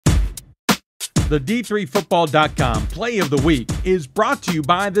The D3Football.com Play of the Week is brought to you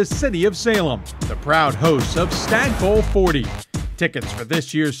by the City of Salem, the proud hosts of Stag Bowl 40. Tickets for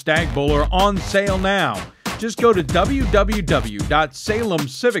this year's Stag Bowl are on sale now. Just go to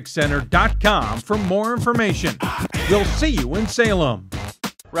www.salemciviccenter.com for more information. We'll see you in Salem.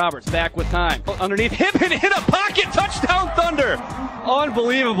 Roberts back with time. Underneath, Hiben hit a pocket, touchdown Thunder.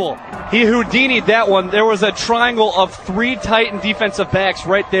 Unbelievable. He Houdini'd that one. There was a triangle of 3 Titan defensive backs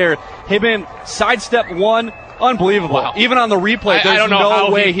right there. Hiben sidestep one. Unbelievable. Wow. Even on the replay, there's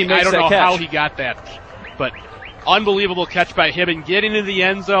no way he makes that catch. I don't know how he got that, but unbelievable catch by Hiben, getting into the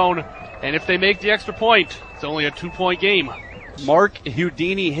end zone. And if they make the extra point, it's only a 2-point game. Mark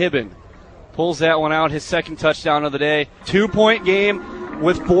Houdini Hiben pulls that one out, his second touchdown of the day. 2-point game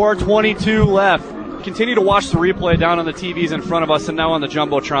with 4:22 left. Continue to watch the replay down on the TVs in front of us and now on the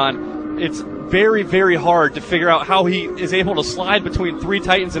Jumbotron. It's very, very hard to figure out how he is able to slide between 3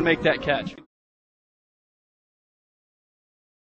 Titans and make that catch.